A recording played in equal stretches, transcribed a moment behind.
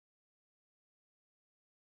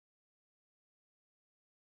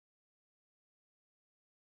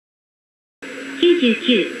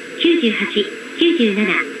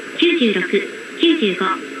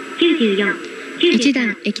1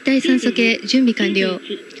段液体酸素系準備完了。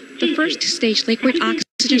 The first stage liquid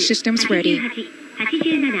oxygen systems ready.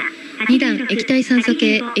 2段液体酸素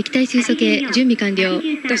系液体水素系準備完了。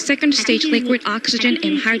 The second stage liquid oxygen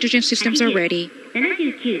and hydrogen systems are ready.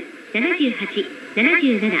 79、78、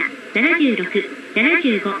77、76、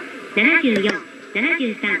75、74、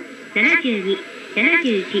73、72、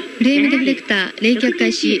71。フレームディフレクター冷却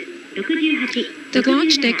開始。 The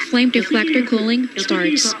launch deck flame deflector cooling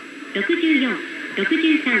starts. 64、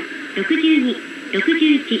63、62、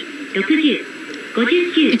61、60、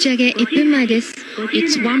59。打ち上げ1分前です。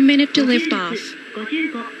 It's 1 minute to lift off.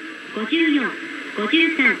 55、54、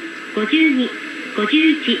53、52、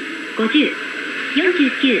51、50、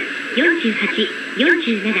49、48、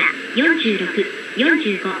47、46、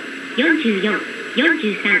45、44、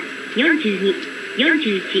43、42、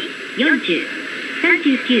41、40、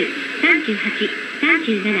39、38、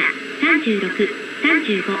37、36、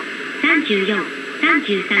35、34、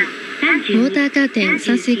33、32。ウォーターカーテン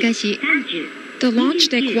散水開始。 The launch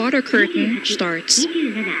deck water curtain starts.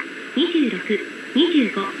 27、26、25、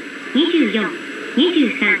24、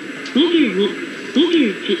23、22、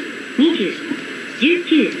21、20、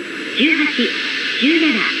19、18、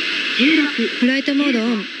17、16、フライトモードオ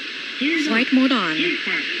ン。 Flight mode on. 13、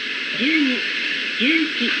12、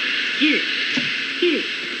11、10、9、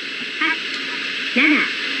8、7、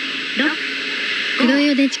6、駆動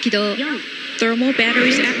用電池起動。 4、 Thermal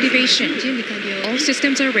batteries activation. 準備完了。 All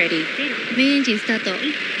systems are ready. メインエンジンスタート。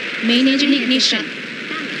 Main engine ignition.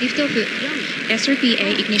 リフトオフ。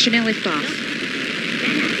 SRBA ignition and liftoff.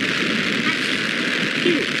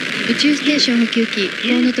 宇宙ステーション補給機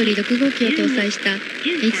コウノトリ6号機を搭載した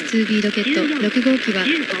H-IIB ロケット6号機は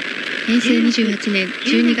平成28年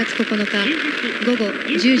12月9日午後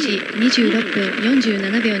10時26分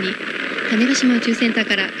47秒に種子島宇宙センター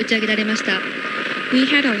から打ち上げられました。 We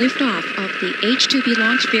had a liftoff of the H-IIB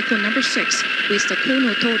launch vehicle number 6 with the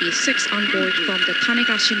Kounotori 6 on board from the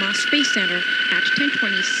Tanegashima Space Center at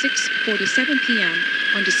 10:26:47 p.m.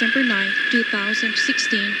 on December 9,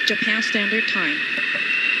 2016 Japan Standard Time.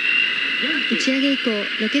 打ち上げ以降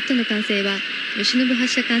ロケットの管制は吉信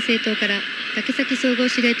発射管制塔から竹崎総合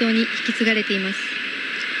司令塔に引き継がれています。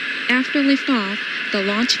 After liftoff, the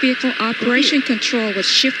launch vehicle operation control was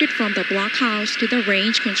shifted from the blockhouse to the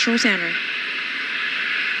range control center.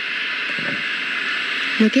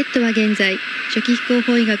 ロケットは現在初期飛行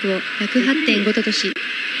方位角を 108.5 度とし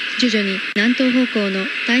徐々に南東方向の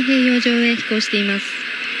太平洋上へ飛行しています。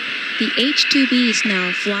 The H-IIB is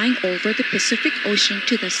now flying over the Pacific Ocean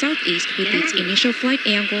to the southeast with its initial flight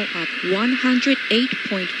angle of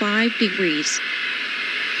 108.5 degrees.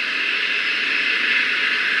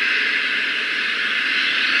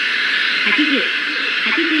 80、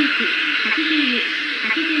81、82、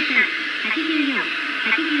83、84、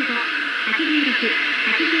85、86、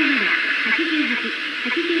87、88、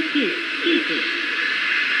89、90。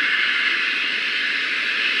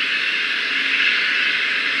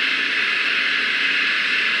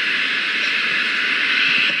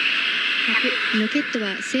ロケット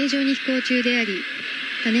は正常に飛行中であり、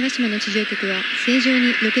種子島の地上局は正常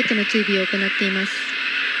にロケットの追尾を行っています。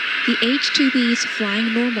 The H-IIB is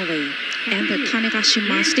flying normally, and the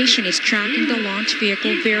Tanegashima station is tracking the launch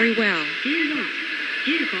vehicle very well.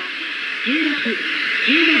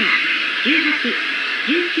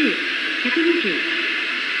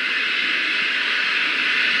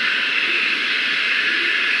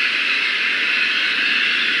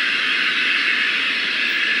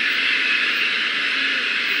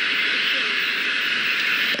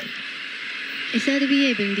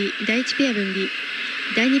 分離、第1ペア分離、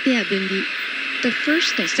第2ペア分離。 The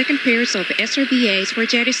first and second pairs of SRBAs were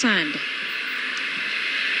jettisoned.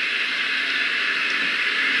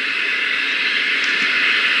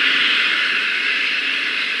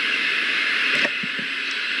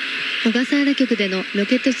 小笠原局でのロ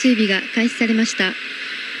ケット追尾が開始されました。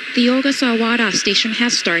 The Ogasawara station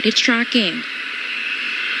has started tracking.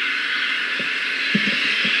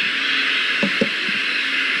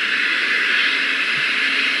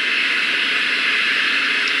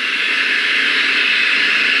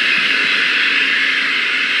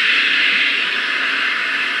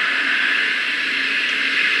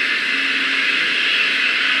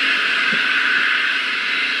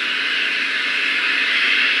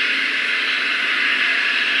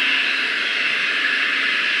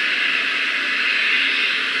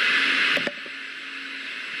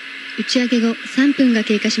 打ち上げ後3分が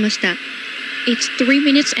経過しました。 It's 3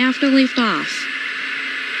 minutes after liftoff.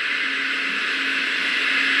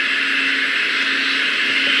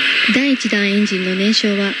 1第1段エンジンの燃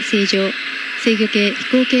焼は正常、制御系飛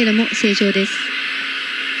行経路も正常です。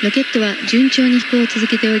ロケットは順調に飛行を続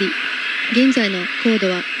けており、現在の高度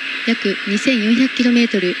は約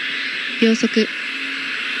 2400km、秒速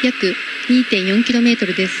約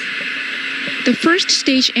 2.4km です。The first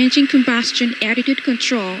stage engine combustion, attitude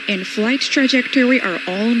control, and flight trajectory are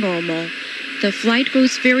all normal. The flight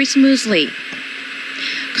goes very smoothly.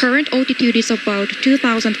 Current altitude is about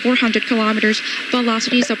 2,400 kilometers.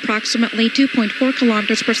 Velocity is approximately 2.4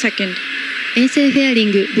 kilometers per second. 衛星フェアリ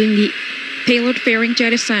ング分離。Payload fairing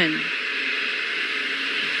jettison.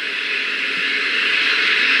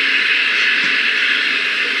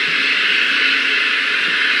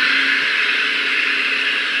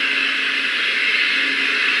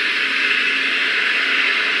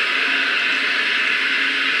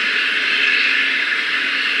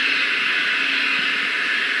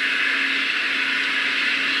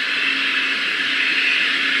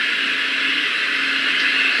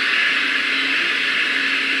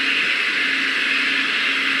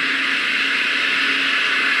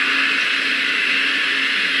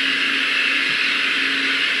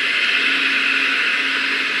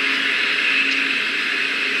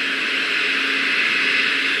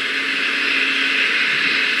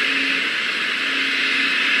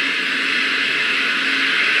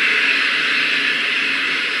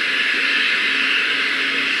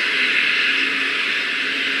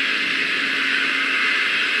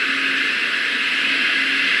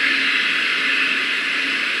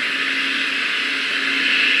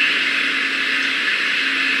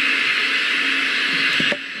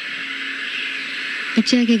打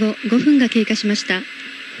ち上げ後5分が経過しました。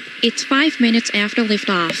It's 5 minutes after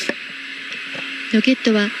liftoff. ロケッ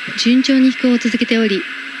トは順調に飛行を続けており、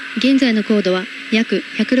現在の高度は約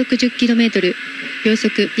 160km、秒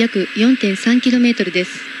速約 4.3km で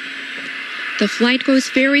す。The flight goes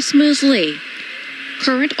very smoothly.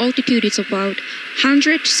 Current altitude is about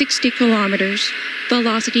 160 kilometers.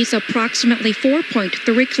 Velocity is approximately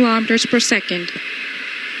 4.3 kilometers per second.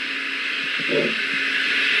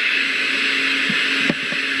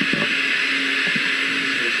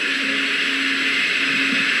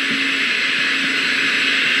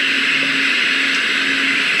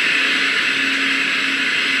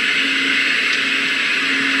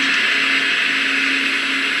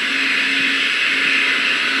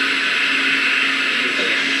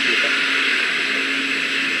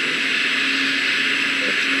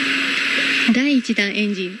第1弾エ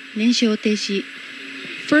ンジン燃焼停止。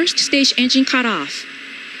 First stage engine cut off.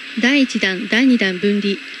 第1弾第2弾分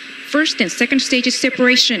離。 First and second stages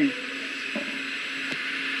separation.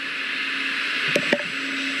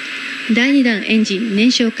 第2弾エンジン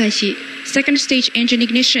燃焼開始。 Second stage engine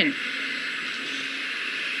ignition.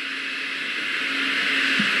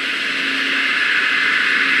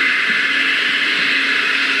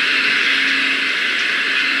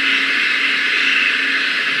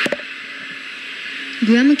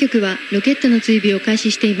グアム局はロケットの追尾を開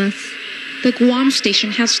始しています。The Guam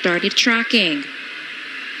station has started tracking.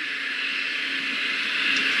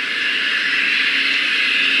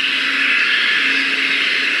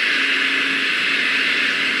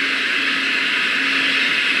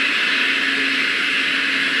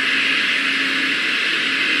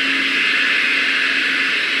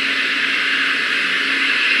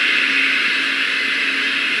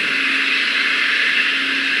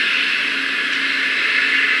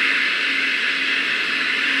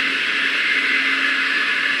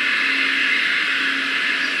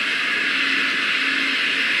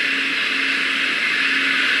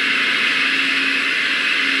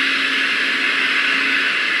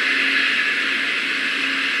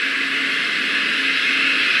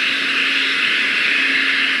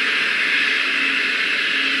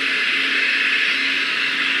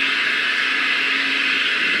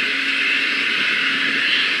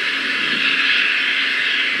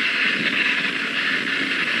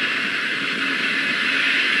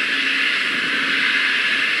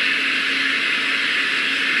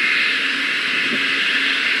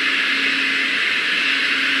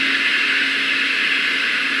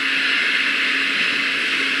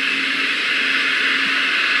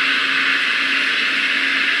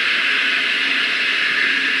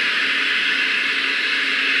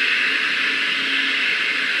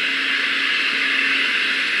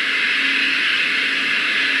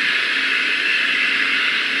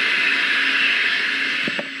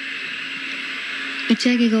打ち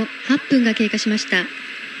上げ後8分が経過しました。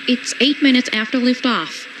 It's 8 minutes after liftoff.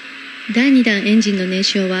 第2弾エンジンの燃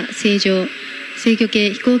焼は正常、制御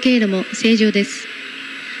系飛行経路も正常です。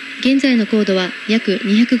現在の高度は約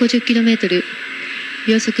 250km、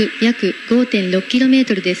秒速約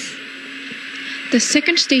 5.6km です。The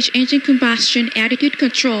second stage engine combustion, attitude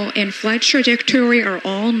control, and flight trajectory are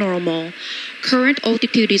all normal. Current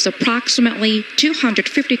altitude is approximately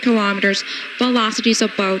 250 kilometers, velocity is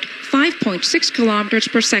about 5.6 kilometers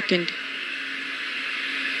per second.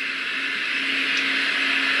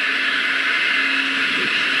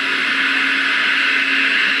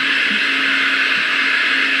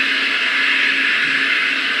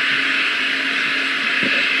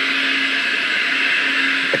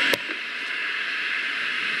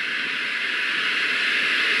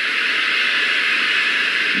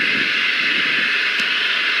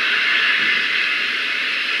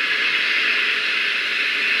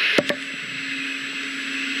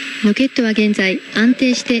ロケットは現在安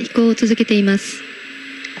定して飛行を続けています。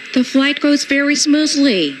The flight goes very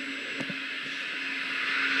smoothly.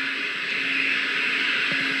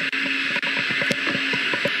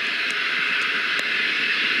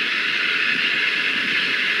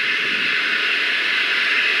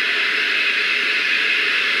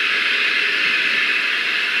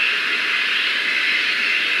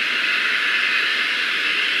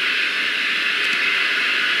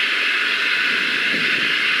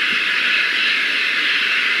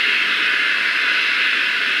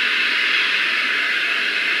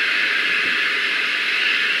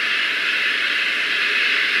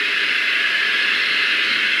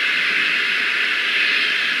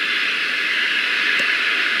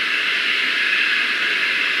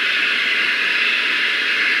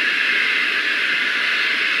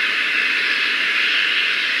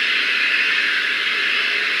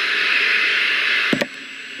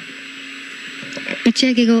打ち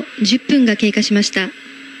上げ後10分が経過しました。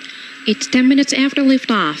It's 10 minutes after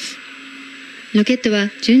liftoff. ロケットは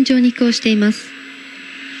順調に飛行しています。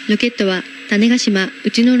ロケットは種子島、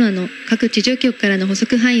内之浦の各地上局からの補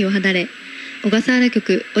足範囲を離れ、小笠原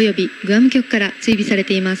局及びグアム局から追尾され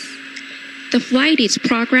ています。The flight is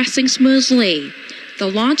progressing smoothly. The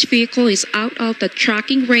launch vehicle is out of the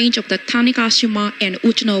tracking range of the Tanegashima and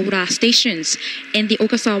Uchinoura stations, and the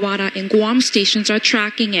Ogasawara and Guam stations are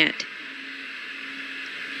tracking it.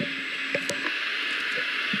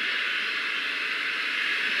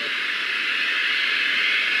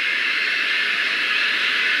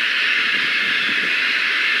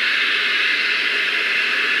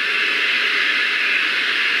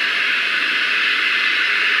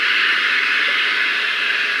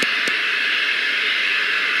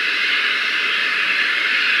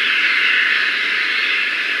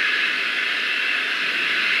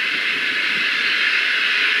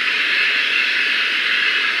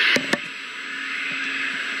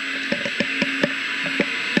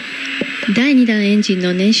第2段エンジン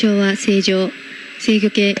の燃焼は正常、制御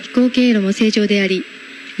系、飛行経路も正常であり、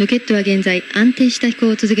ロケットは現在安定した飛行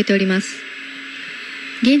を続けております。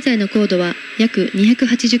現在の高度は約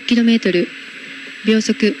 280km、秒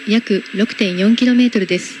速約 6.4km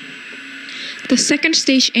です。The second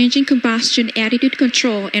stage engine combustion, attitude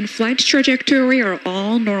control, and flight trajectory are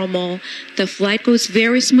all normal. The flight goes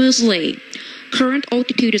very smoothly. Current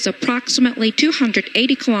altitude is approximately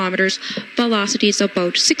 280 kilometers. Velocity is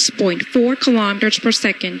about 6.4 kilometers per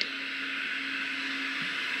second.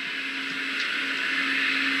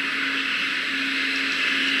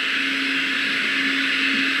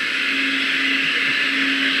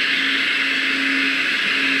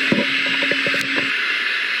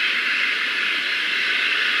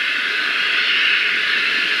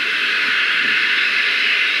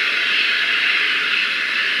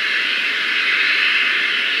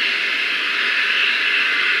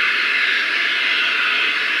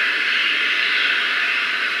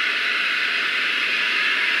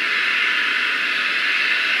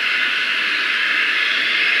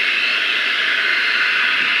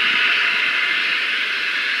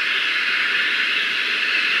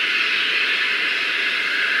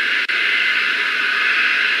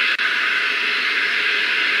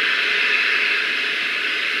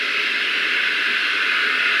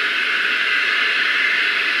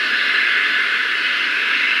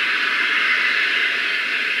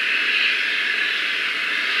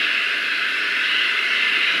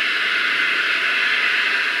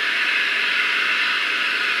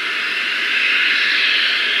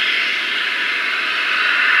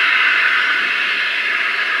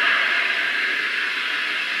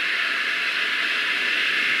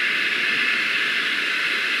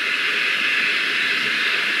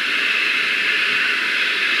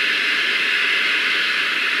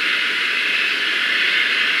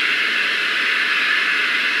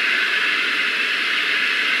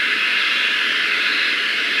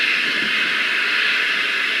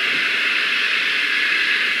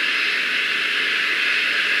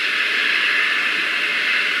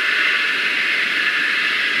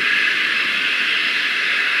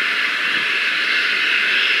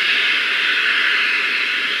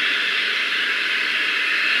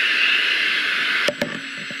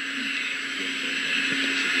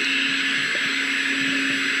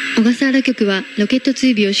 小笠原局はロケット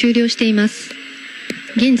追尾を終了しています。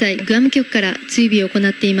現在、グアム局から追尾を行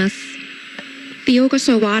っています。The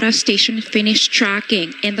Ogasawara station finished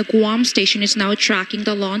tracking, and the Guam station is now tracking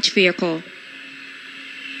the launch vehicle.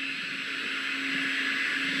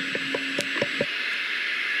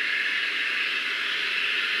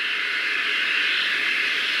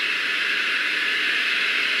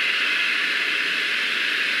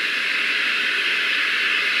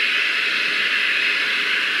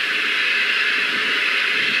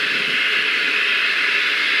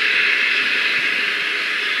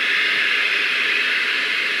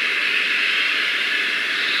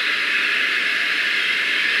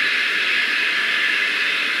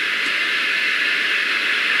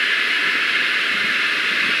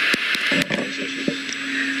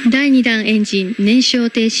第2弾エンジン燃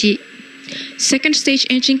焼停止。Second stage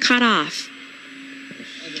engine cut off.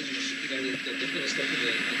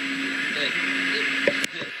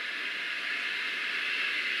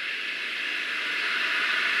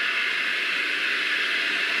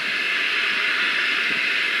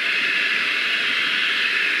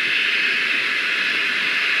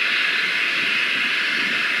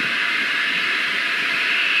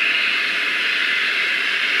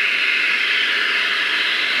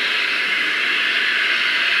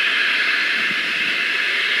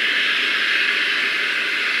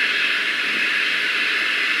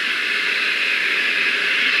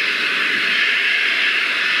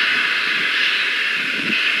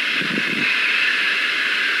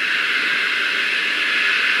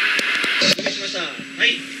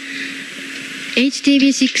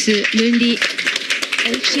 HTV6 分離。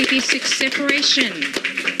HTV6 separation.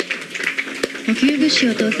 補給物資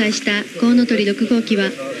を搭載したコウノトリ6号機は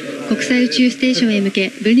国際宇宙ステーションへ向け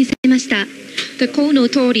分離されました。The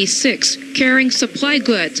Kounotori 6 carrying supply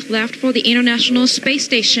goods left for the International Space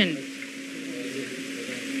Station.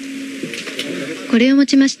 これをも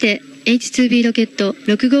ちまして H-IIB ロケット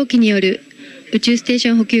6号機による宇宙ステーシ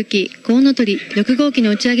ョン補給機コウノトリ6号機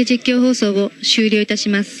の打ち上げ実況放送を終了いたし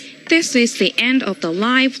ます。This is the end of the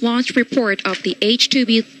live launch report of the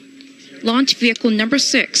H-IIB launch vehicle number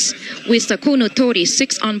 6 with the Kounotori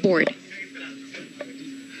 6 on board.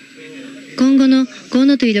 今後のコウ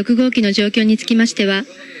ノトリ6号機の状況につきましては、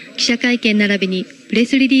記者会見並びにプレ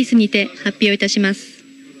スリリースにて発表いたします。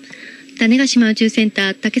種子島宇宙センタ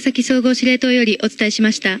ー竹崎総合司令塔よりお伝えし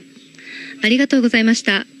ました。ありがとうございまし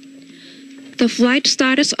た。The flight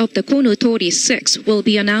status of the Kounotori 6 will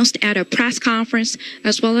be announced at a press conference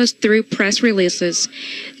as well as through press releases.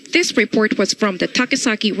 This report was from the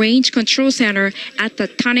Takesaki Range Control Center at the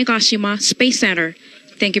Tanegashima Space Center.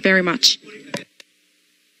 Thank you very much.